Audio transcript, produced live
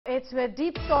It's with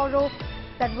deep sorrow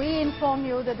that we inform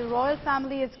you that the royal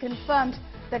family has confirmed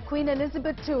that Queen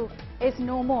Elizabeth II is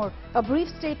no more. A brief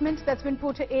statement that's been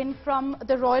put in from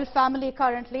the royal family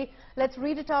currently. Let's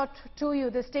read it out to you.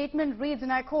 The statement reads,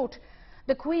 and I quote,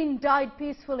 "The Queen died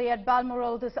peacefully at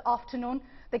Balmoral this afternoon.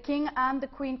 The King and the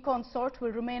Queen Consort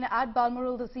will remain at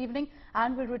Balmoral this evening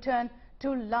and will return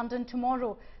to London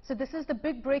tomorrow." So this is the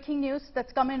big breaking news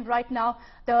that's come in right now.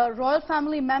 The royal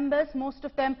family members, most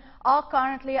of them are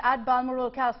currently at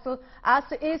Balmoral Castle, as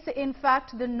is in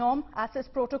fact the norm, as is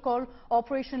protocol.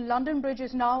 Operation London Bridge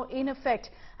is now in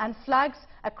effect and flags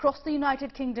across the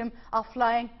United Kingdom are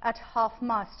flying at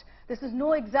half-mast. This is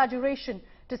no exaggeration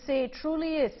to say it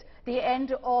truly is the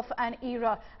end of an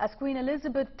era, as Queen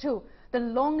Elizabeth II, the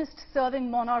longest serving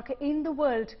monarch in the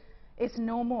world, is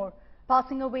no more,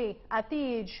 passing away at the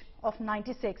age of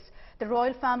 96. The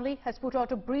royal family has put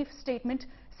out a brief statement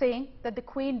saying that the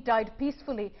Queen died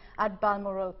peacefully at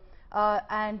Balmoral.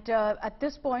 At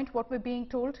this point, what we're being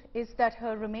told is that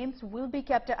her remains will be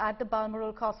kept at the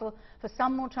Balmoral Castle for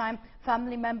some more time.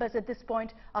 Family members at this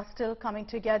point are still coming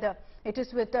together. It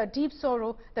is with deep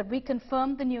sorrow that we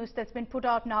confirm the news that's been put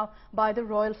out now by the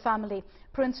royal family.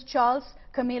 Prince Charles,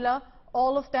 Camilla,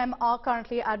 all of them are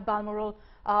currently at Balmoral.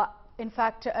 In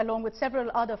fact, along with several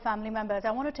other family members.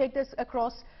 I want to take this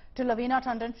across to Lavina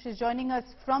Tandon. She's joining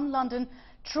us from London.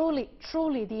 Truly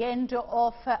the end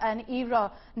of an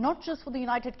era, not just for the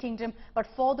United Kingdom, but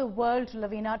for the world.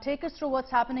 Lavina, take us through what's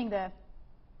happening there.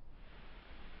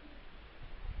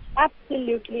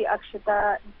 Absolutely,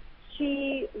 Akshita.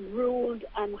 She ruled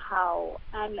and how,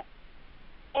 and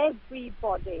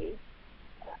everybody,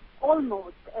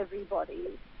 almost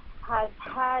everybody, has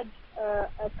had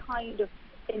a kind of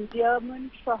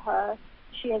endearment for her.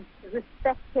 She has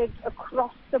respected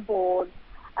across the board,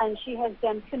 and she has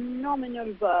done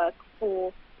phenomenal work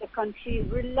for the country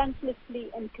relentlessly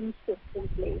and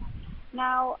consistently.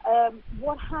 Now,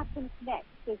 what happens next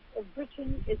is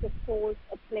Britain is, of course,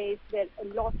 a place where a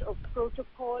lot of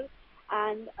protocol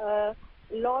and a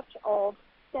lot of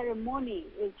ceremony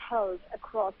is held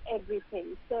across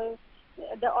everything. So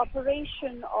the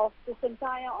operation of this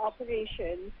entire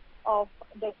operation of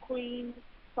the Queen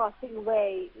passing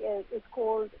away is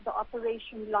called the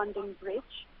Operation London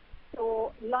Bridge.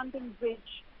 So London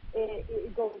Bridge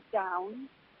it goes down,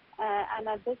 and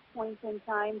at this point in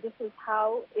time, this is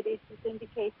how it is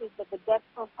indicated that the death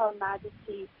of Her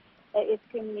Majesty is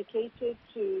communicated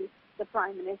to the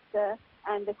Prime Minister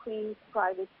and the Queen's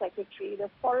private secretary. The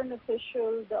foreign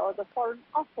official or the foreign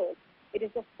office, it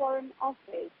is the foreign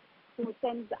office who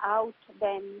sends out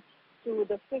then to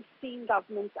the 15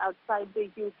 governments outside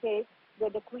the UK, where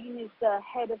the Queen is the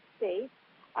head of state,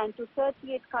 and to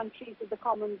 38 countries of the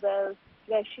Commonwealth,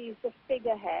 where she is the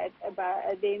figurehead.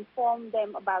 They inform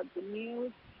them about the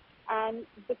news, and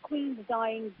the Queen's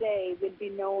dying day will be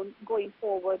known going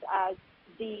forward as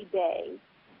D-Day.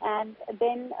 And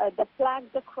then the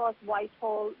flags across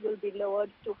Whitehall will be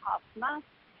lowered to half-mast.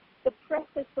 The Press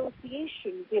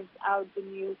Association gives out the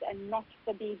news and met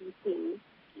the BBC.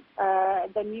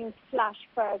 The news flash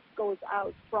first goes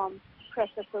out from Press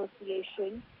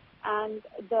Association, and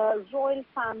the royal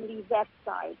family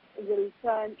website will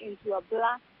turn into a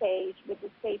black page with a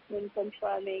statement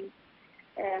confirming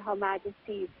Her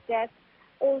Majesty's death.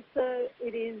 Also,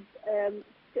 it is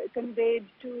conveyed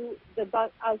to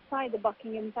outside the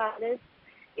Buckingham Palace.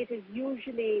 It is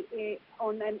usually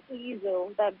on an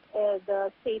easel that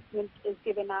the statement is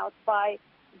given out by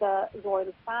the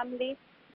royal family.